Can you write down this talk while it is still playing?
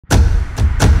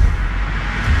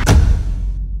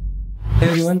Hey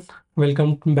everyone,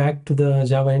 welcome back to the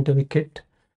Java interview kit.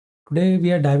 Today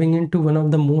we are diving into one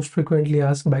of the most frequently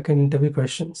asked backend interview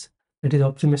questions, that is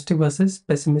optimistic versus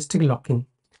pessimistic locking.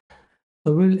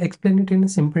 So we'll explain it in a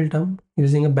simple term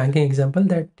using a banking example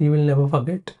that you will never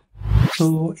forget.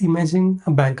 So imagine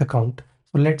a bank account.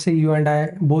 So let's say you and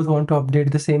I both want to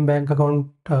update the same bank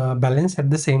account balance at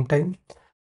the same time.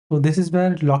 So this is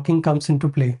where locking comes into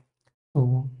play.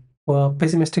 So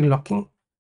pessimistic locking.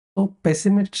 So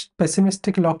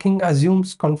pessimistic locking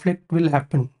assumes conflict will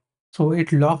happen. So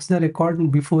it locks the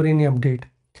record before any update.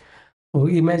 So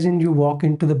imagine you walk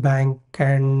into the bank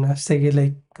and say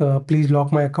like, please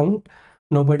lock my account.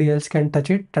 Nobody else can touch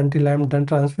it until I'm done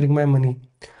transferring my money.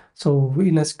 So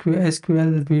in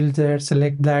SQL, we'll just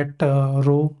select that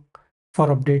row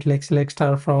for update, like select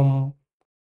star from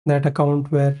that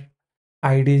account where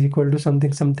ID is equal to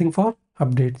something something for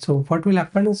update. So what will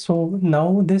happen is, so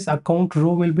now this account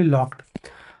row will be locked.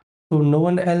 So no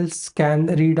one else can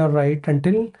read or write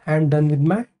until I'm done with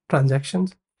my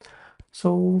transactions.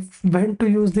 So when to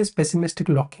use this pessimistic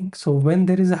locking? So when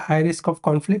there is a high risk of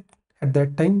conflict, at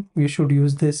that time we should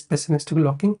use this pessimistic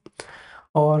locking.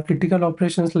 Or critical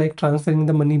operations like transferring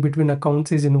the money between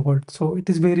accounts is involved. So it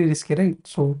is very risky, right?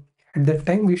 So at that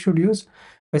time we should use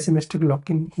pessimistic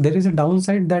locking. There is a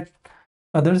downside that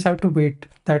others have to wait,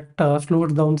 that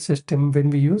slows down the system when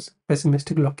we use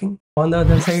pessimistic locking. On the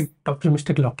other side,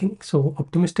 optimistic locking. So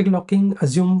optimistic locking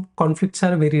assume conflicts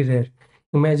are very rare.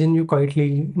 Imagine you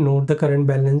quietly note the current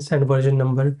balance and version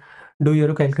number, do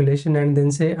your calculation and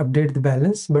then say update the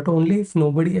balance, but only if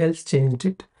nobody else changed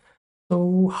it.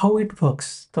 So how it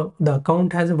works? The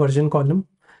account has a version column.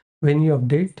 When you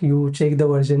update, you check the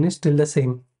version is still the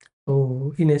same.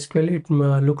 So in SQL, it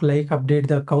look like update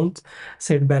the accounts,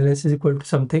 set balance is equal to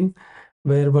something,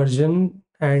 where version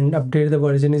and update the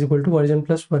version is equal to version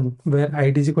plus 1, where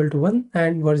ID is equal to 1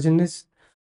 and version is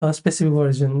a specific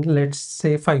version, let's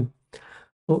say 5.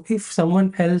 So if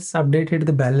someone else updated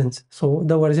the balance, so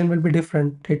the version will be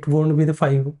different. It won't be the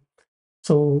 5.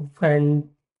 So, and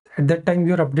at that time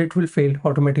your update will fail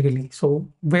automatically. So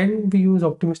when we use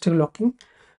optimistic locking,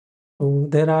 so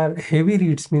there are heavy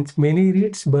reads, means many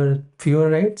reads but fewer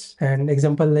writes. And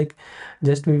example like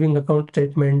just viewing account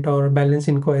statement or balance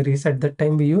inquiries, at that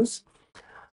time we use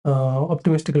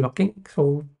optimistic locking.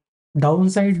 So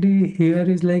downside here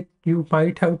is like you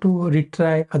might have to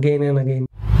retry again and again.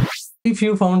 If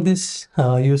you found this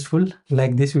useful,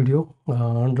 like this video,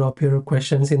 drop your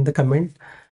questions in the comment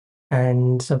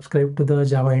and subscribe to the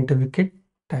Java interview kit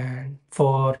and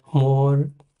for more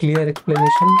clear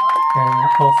explanation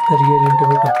of the real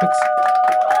interview topics.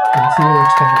 And see you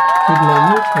next time. Keep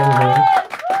learning and growing.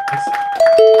 Thanks.